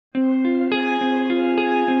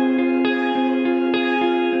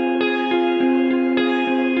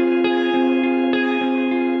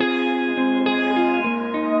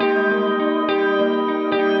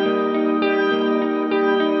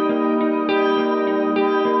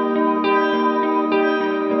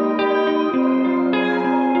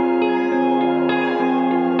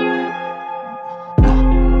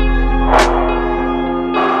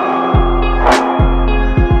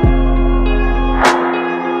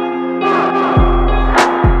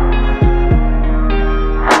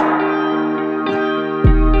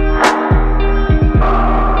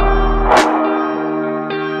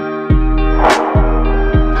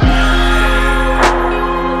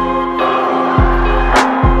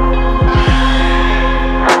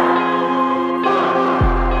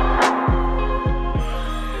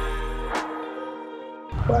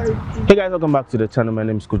Hey guys, welcome back to the channel. My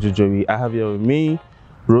name is Coach Joey. I have here with me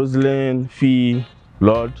Rosalind, Fee,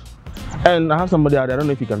 Laud, and I have somebody out there. I don't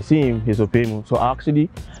know if you can see him. He's Opeimu. So I'll actually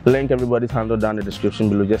link everybody's handle down in the description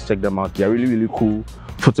below. Just check them out. They're really cool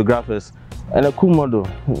photographers and a cool model.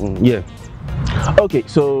 Yeah. Okay,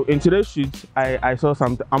 so in today's shoot, I saw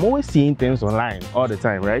something. I'm always seeing things online all the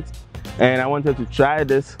time, right? And I wanted to try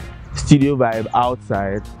this studio vibe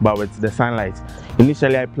outside, but with the sunlight.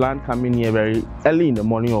 Initially, I planned coming here very early in the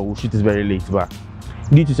morning, or we'll shoot this very late, but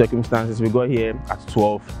due to circumstances, we got here at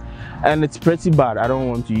 12, and it's pretty bad. I don't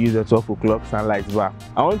want to use the 12 o'clock sunlight, but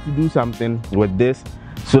I want to do something with this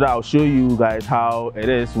so that I'll show you guys how it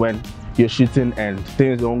is when you're shooting and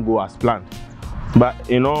things don't go as planned. But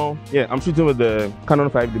you know, yeah, I'm shooting with the Canon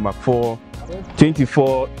 5D Mark IV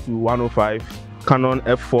 24 to 105 Canon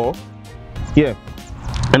f4, yeah,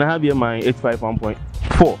 and I have here my 85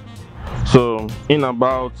 1.4. So in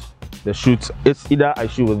about the shoot, it's either I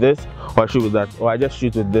shoot with this or I shoot with that, or I just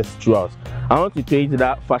shoot with this throughout. I want to create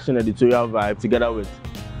that fashion editorial vibe together with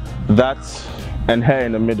that and her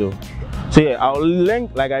in the middle. So yeah, I'll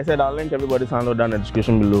link, like I said, I'll link everybody's handle down in the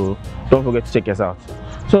description below. Don't forget to check us out.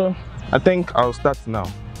 So I think I'll start now.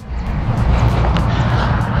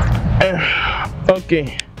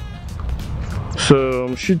 Okay, so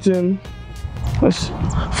I'm shooting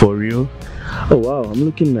for real. Oh wow, I'm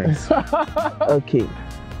looking nice. Okay,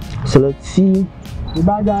 so let's see.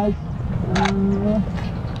 Goodbye guys.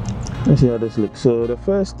 Let's see how this looks. So the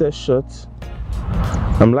first test shot,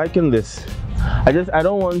 I'm liking this. I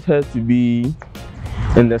don't want her to be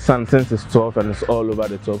in the sun since it's 12 and it's all over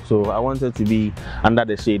the top. So I want her to be under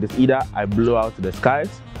the shade. It's either I blow out the skies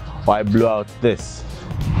or I blow out this.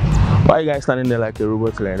 Why are you guys standing there like a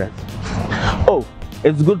robot like that? Oh,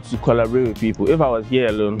 it's good to collaborate with people. If I was here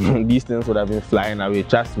alone, these things would have been flying away.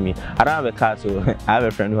 Trust me, I don't have a car, so I have a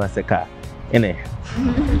friend who has a car. Innit?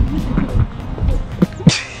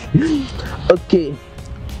 Okay.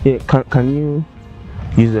 Yeah, can you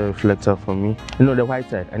use the reflector for me? No, the white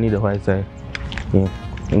side. I need the white side. Yeah.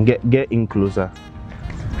 And get in closer.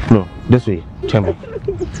 No, this way. Chamber.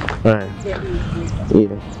 Alright.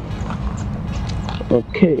 Yeah.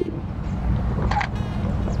 Okay.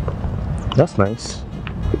 That's nice.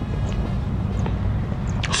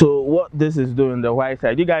 So what this is doing, the white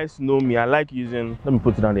side, you guys know me, I like using, let me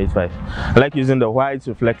put it on the H5. I like using the white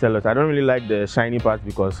reflector a lot. I don't really like the shiny part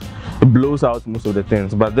because it blows out most of the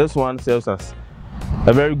things, but this one serves as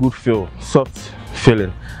a very good feel, soft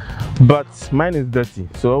feeling. But mine is dirty,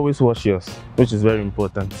 so always wash yours, which is very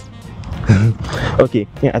important. Okay,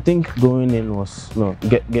 yeah, I think going in was, no,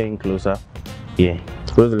 getting closer. Yeah,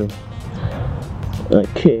 Rosalind.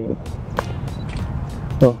 Okay.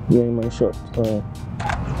 Oh, you're in my shot.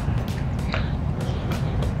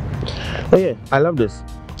 Oh yeah, I love this.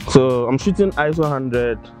 So I'm shooting ISO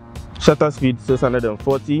 100, shutter speed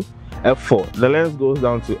 640, f4. The lens goes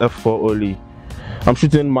down to f4 only. I'm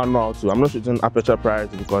shooting manual too. I'm not shooting aperture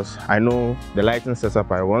priority because I know the lighting setup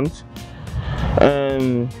I want.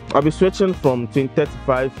 And I'll be switching from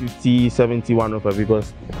 35, 50, 70, 105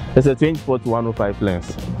 because it's a 24 to 105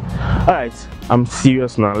 lens. Alright, I'm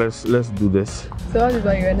serious now. Let's do this. So what is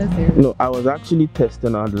what you're gonna do? No, I was actually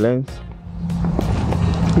testing out the lens.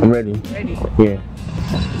 I'm ready. Ready? Yeah.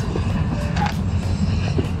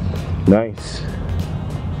 Nice.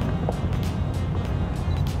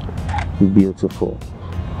 Beautiful.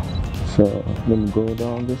 So let me go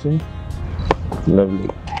down this way. Lovely.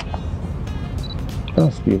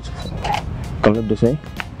 That's beautiful. Come up this way.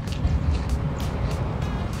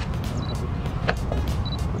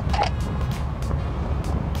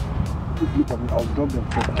 I'll drop them.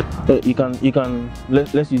 You can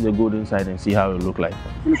let's use the golden side and see how it look like.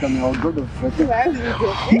 Look at me, I'll drop them.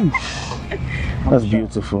 That's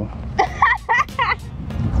beautiful.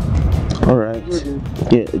 All right.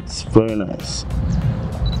 Yeah, it's very nice.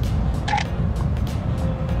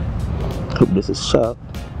 Hope this is sharp.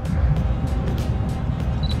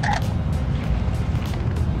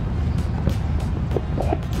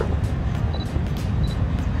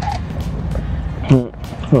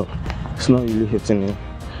 Oh, it's not really hitting it.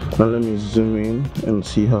 Now let me zoom in and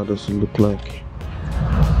see how this will look like.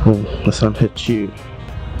 Oh, the sun hit you.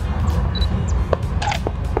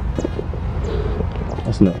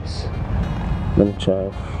 That's nice. Let me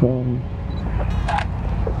try from.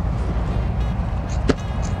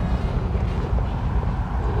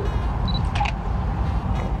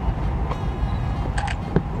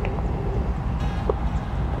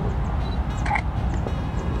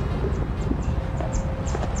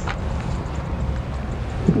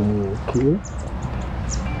 Okay.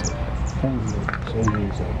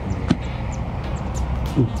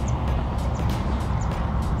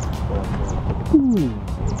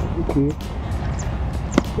 Okay.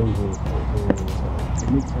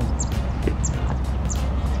 It makes sense.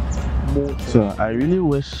 So I really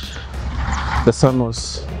wish the sun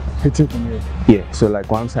was Hitting from here. yeah. So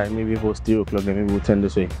like one side maybe it was 3 o'clock, then maybe we'll turn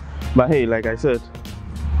this way. But hey, like I said,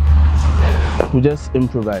 we just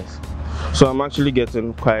improvise. So I'm actually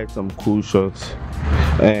getting quite some cool shots,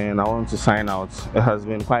 and I want to sign out. It has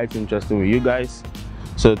been quite interesting with you guys.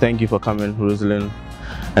 So thank you for coming, Rosalind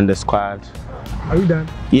and the squad. Are you done?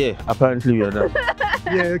 Yeah, apparently we are done.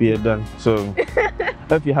 Yeah. Okay. We are done. So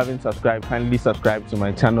if you haven't subscribed, kindly subscribe to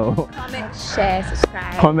my channel. Comment, share,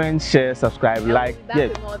 subscribe. Comment, share, subscribe, like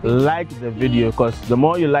the video, because the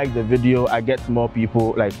more you like the video, I get more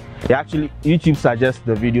people. Like YouTube suggests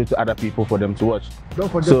the video to other people for them to watch. Don't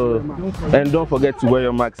forget So to wear your mask. and don't forget to wear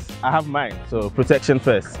your masks. I have mine, so protection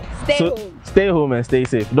first. Stay home and stay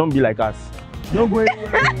safe. Don't be like us. Don't go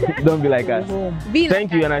anywhere. Don't be like us. Go home.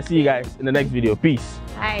 Thank you, and I see you guys in the next video. Peace.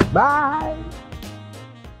 Bye. Bye.